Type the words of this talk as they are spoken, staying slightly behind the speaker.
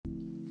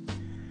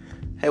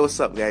Hey, what's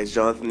up, guys?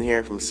 Jonathan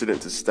here from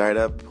Student to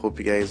Startup. Hope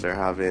you guys are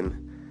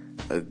having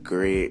a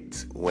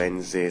great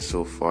Wednesday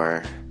so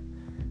far.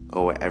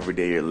 Or whatever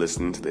day you're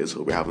listening to this,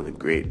 hope you're having a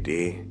great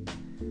day.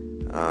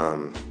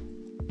 I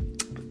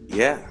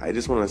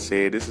just want to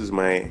say this is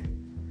me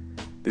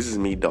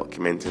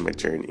documenting my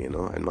journey.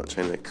 I'm not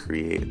trying to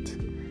create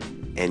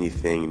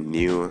anything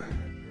new.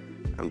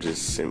 I'm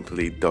just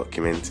simply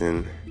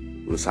documenting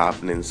what's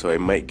happening. So it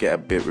might get a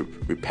bit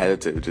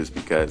repetitive just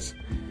because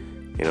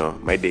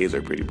my days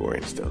are pretty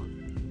boring still.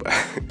 But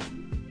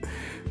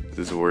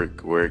just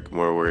work,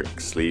 more work,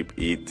 sleep,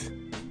 eat,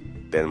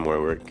 then more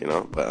work,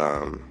 But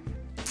I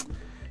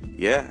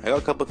got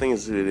a couple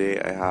things to do today.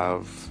 I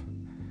have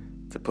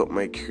to put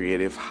my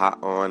creative hat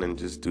on and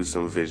just do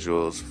some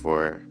visuals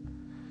for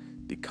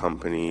the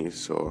company.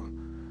 So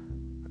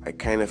I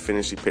kind of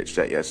finished the pitch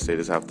deck yesterday.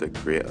 Just have to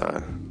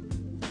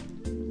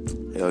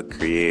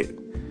create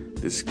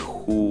this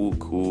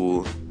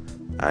cool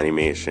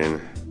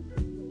animation.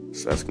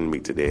 So that's going to be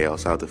today. I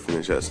also have to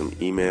finish out some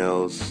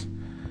emails.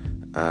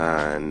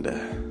 And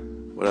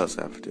what else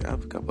I have to do? I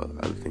have a couple of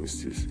other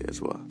things to say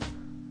as well.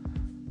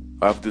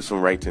 I have to do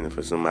some writing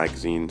for some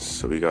magazines.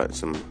 So we got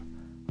some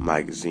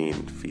magazine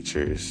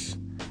features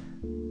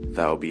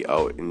that will be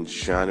out in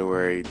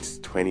January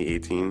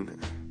 2018.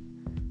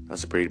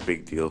 That's a pretty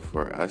big deal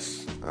for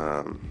us.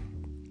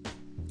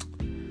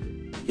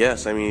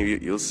 Yes, I mean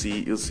you'll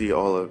see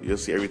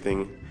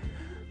everything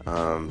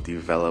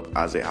develop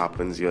as it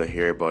happens. You'll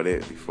hear about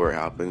it before it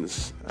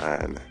happens.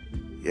 And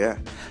I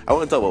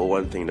want to talk about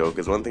one thing though,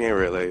 because one thing I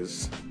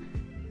realized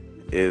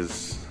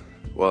is,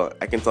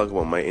 I can talk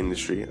about my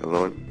industry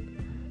alone,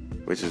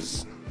 which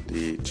is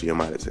the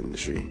geomatics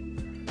industry,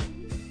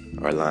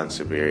 or land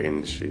surveyor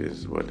industry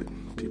is what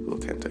people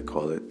tend to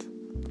call it.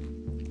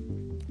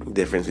 The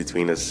difference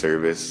between a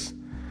service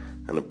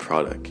and a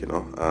product,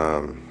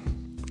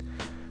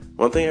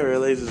 One thing I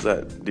realized is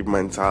that the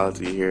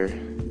mentality here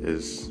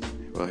is,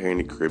 here in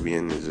the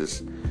Caribbean,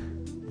 is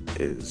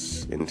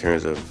in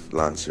terms of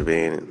land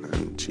surveying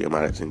and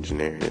geomatics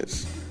engineering,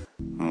 is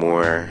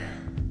more.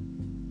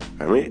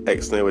 I mean,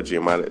 explain what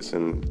geomatics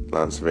and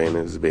land surveying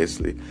is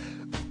basically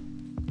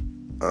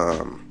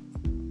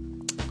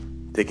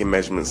taking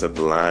measurements of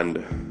the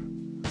land,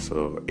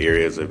 so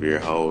areas of your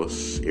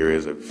house,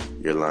 areas of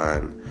your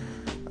land,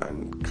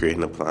 and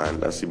creating a plan.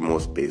 That's the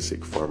most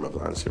basic form of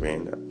land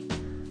surveying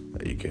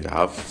that you could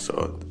have.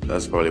 So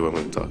that's probably what I'm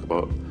going to talk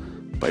about.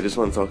 But I just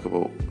want to talk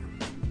about,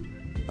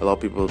 a lot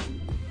of people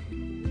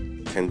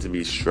tend to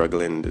be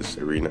struggling in this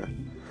arena.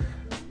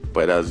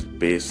 But that's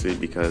basically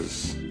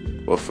because,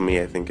 for me,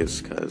 I think it's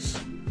because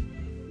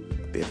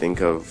they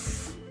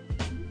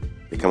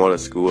come out of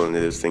school and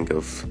they just think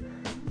of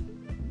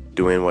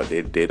doing what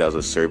they did as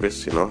a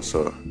service,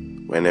 So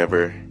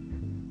whenever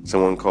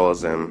someone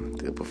calls them,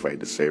 they'll provide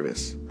the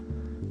service.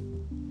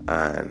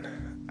 And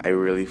I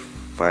really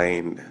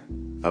find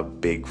a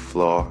big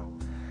flaw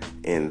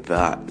in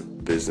that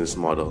business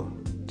model,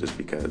 just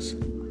because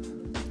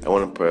I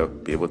want to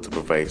be able to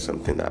provide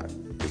something that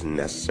is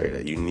necessary,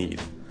 that you need,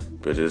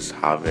 but just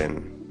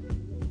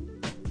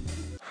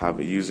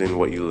using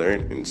what you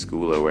learned in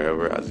school or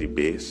wherever as the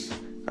base,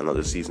 and not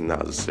just using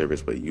that as a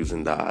service, but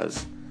using that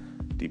as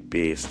the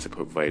base to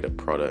provide a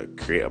product,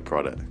 create a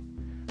product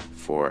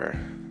for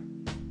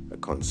a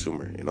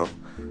consumer,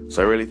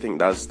 So I really think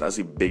that's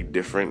a big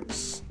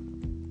difference.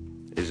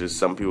 It's just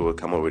some people will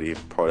come up with a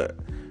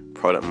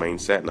product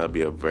mindset, and that'll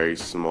be a very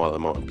small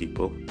amount of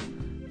people,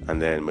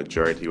 and then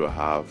majority will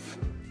have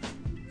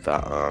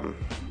that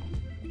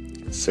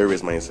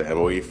service mindset.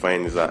 And what you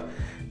find is that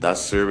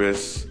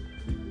service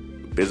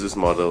business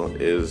model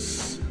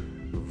is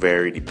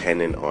very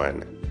dependent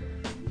on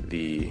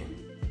the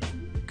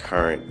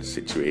current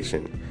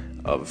situation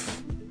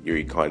of your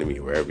economy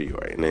wherever you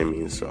are. You know what I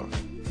mean? So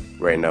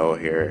right now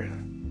here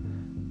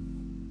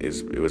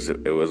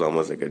it was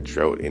almost like a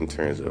drought in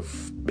terms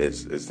of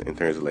business, in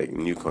terms of like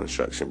new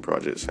construction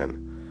projects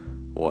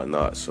and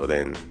whatnot. So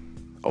then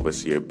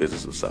obviously your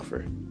business will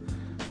suffer.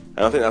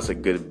 I don't think that's a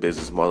good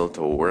business model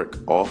to work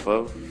off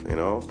of,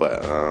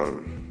 but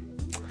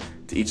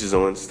to each his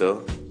own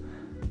still.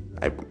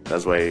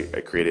 That's why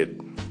I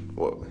created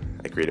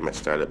my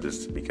startup,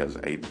 just because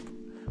I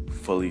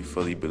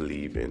fully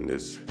believe in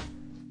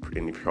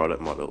the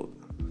product model,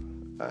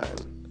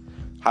 and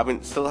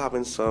having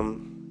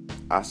some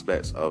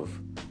aspects of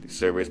the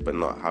service, but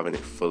not having it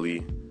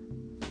fully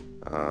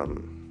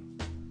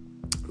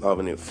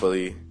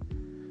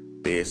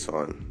based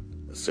on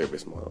a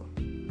service model.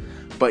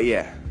 But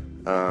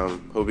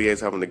hope you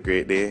guys having a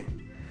great day.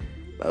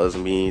 That was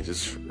me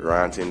just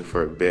ranting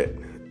for a bit.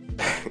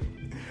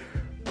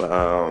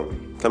 But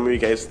tell me what you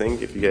guys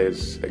think. If you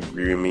guys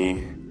agree with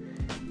me,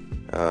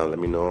 let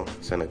me know.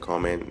 Send a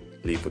comment,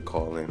 leave a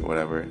call, and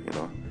whatever.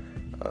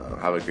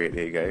 Have a great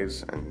day,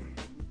 guys, and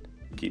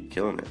keep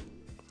killing it.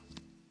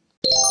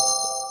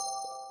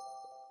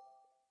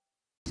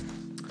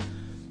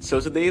 So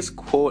today's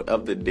quote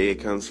of the day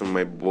comes from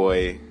my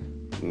boy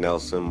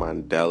Nelson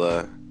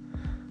Mandela,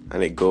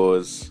 and it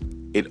goes,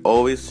 "It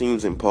always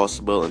seems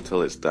impossible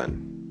until it's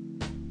done."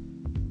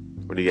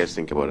 What do you guys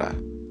think about that?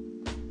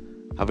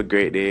 Have a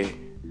great day.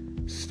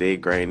 Stay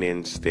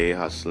grinding, stay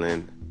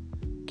hustling,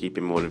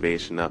 keeping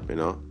motivation up,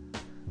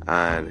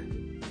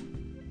 and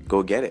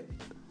go get it.